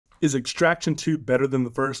Is Extraction 2 better than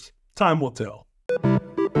the first? Time will tell.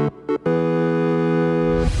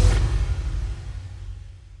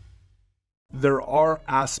 There are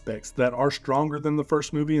aspects that are stronger than the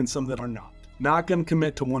first movie and some that are not. Not gonna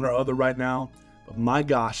commit to one or other right now, but my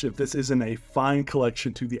gosh, if this isn't a fine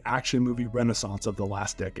collection to the action movie renaissance of the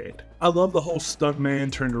last decade. I love the whole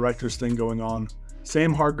stuntman turned directors thing going on.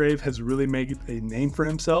 Sam Hargrave has really made a name for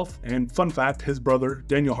himself, and fun fact, his brother,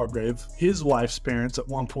 Daniel Hargrave, his wife's parents at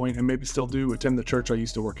one point, and maybe still do, attend the church I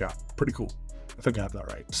used to work at. Pretty cool. I think I have that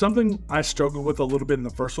right. Something I struggled with a little bit in the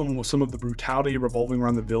first one was some of the brutality revolving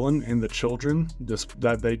around the villain and the children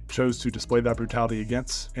that they chose to display that brutality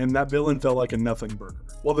against, and that villain felt like a nothing burger.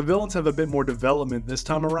 While the villains have a bit more development this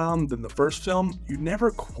time around than the first film, you never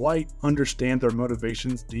quite understand their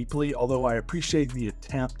motivations deeply, although I appreciate the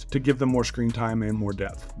attempt to give them more screen time and more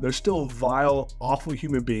depth. They're still vile, awful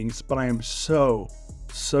human beings, but I am so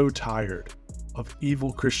tired of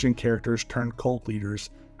evil Christian characters turned cult leaders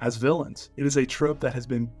as villains. It is a trope that has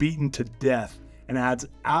been beaten to death and adds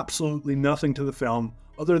absolutely nothing to the film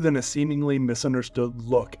other than a seemingly misunderstood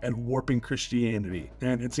look at warping Christianity.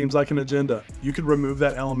 And it seems like an agenda. You could remove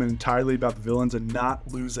that element entirely about the villains and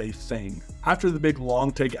not lose a thing. After the big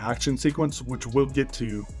long take action sequence, which we'll get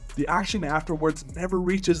to, the action afterwards never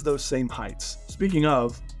reaches those same heights. Speaking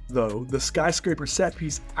of, though, the skyscraper set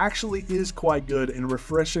piece actually is quite good and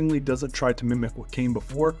refreshingly doesn't try to mimic what came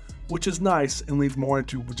before, which is nice and leads more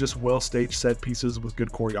into just well-staged set pieces with good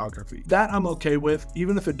choreography. That I'm okay with,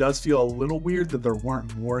 even if it does feel a little weird that there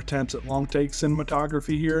weren't more attempts at long take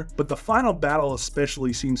cinematography here, but the final battle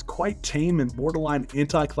especially seems quite tame and borderline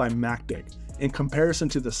anticlimactic in comparison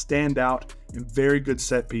to the standout and very good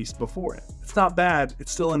set piece before it. It's not bad,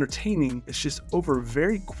 it's still entertaining, it's just over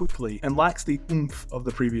very quickly and lacks the oomph of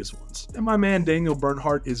the previous ones. And my man Daniel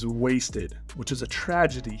Bernhardt is wasted, which is a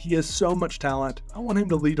tragedy. He has so much talent. I want him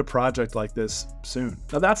to lead a project like this soon.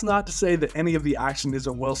 Now that's not to say that any of the action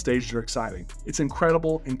isn't well staged or exciting. It's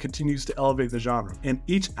incredible and continues to elevate the genre, and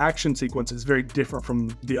each action sequence is very different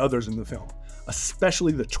from the others in the film,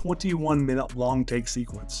 especially the 21-minute long take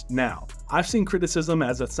sequence. Now, I've seen criticism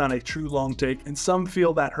as it's not a true long take, and some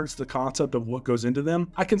feel that hurts the concept of what goes into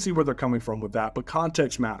them. I can see where they're coming from with that, but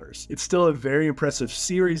context matters. It's still a very impressive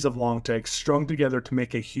series of long takes strung together to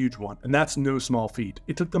make a huge one, and that's no small feat.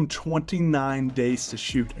 It took them 29 days to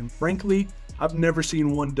shoot, and frankly, I've never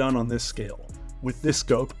seen one done on this scale, with this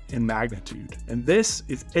scope and magnitude. And this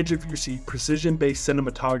is edge of your seat, precision-based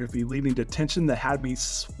cinematography leading to tension that had me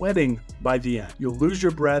sweating by the end. You'll lose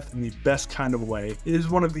your breath in the best kind of way. It is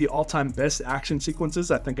one of the all-time best action sequences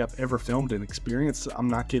I think I've ever filmed and experienced. I'm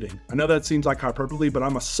not kidding. I know that seems like hyperbole, but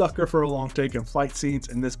I'm a sucker for a long take and fight scenes,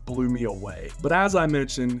 and this blew me away. But as I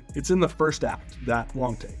mentioned, it's in the first act, that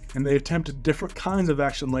long take, and they attempted different kinds of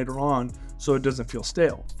action later on, so it doesn't feel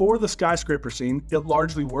stale. For the skyscraper scene, it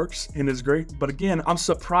largely works and is great, but again, I'm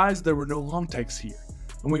surprised there were no long takes here.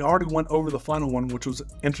 And we already went over the final one, which was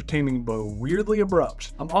entertaining but weirdly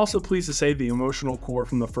abrupt. I'm also pleased to say the emotional core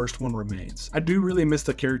from the first one remains. I do really miss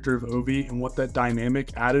the character of Ovi and what that dynamic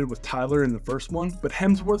added with Tyler in the first one, but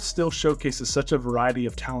Hemsworth still showcases such a variety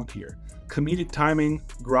of talent here. Comedic timing,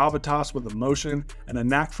 gravitas with emotion, and a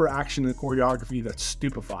knack for action and choreography that's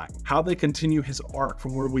stupefying. How they continue his arc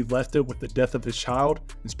from where we left it with the death of his child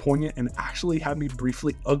is poignant and actually had me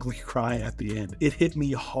briefly ugly cry at the end. It hit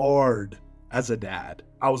me hard as a dad.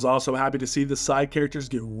 I was also happy to see the side characters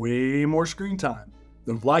get way more screen time.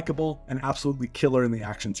 They're likable and absolutely killer in the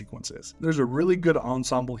action sequences. There's a really good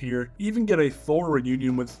ensemble here, even get a Thor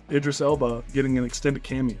reunion with Idris Elba getting an extended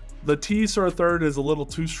cameo. The tease for a third is a little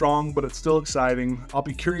too strong, but it's still exciting. I'll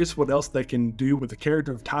be curious what else they can do with the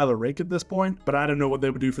character of Tyler Rake at this point, but I don't know what they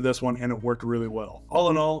would do for this one, and it worked really well. All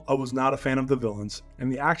in all, I was not a fan of the villains,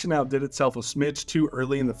 and the action outdid itself a smidge too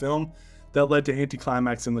early in the film that led to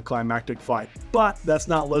anticlimax in the climactic fight. But that's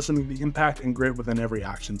not lessening the impact and grit within every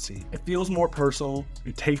action scene. It feels more personal,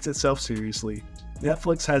 it takes itself seriously.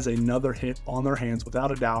 Netflix has another hit on their hands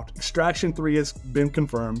without a doubt. Extraction 3 has been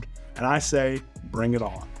confirmed, and I say, bring it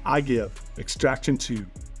on. I give Extraction 2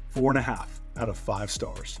 4.5 out of 5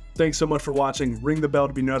 stars. Thanks so much for watching. Ring the bell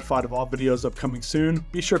to be notified of all videos upcoming soon.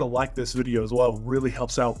 Be sure to like this video as well, it really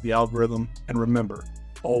helps out the algorithm. And remember,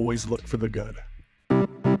 always look for the good.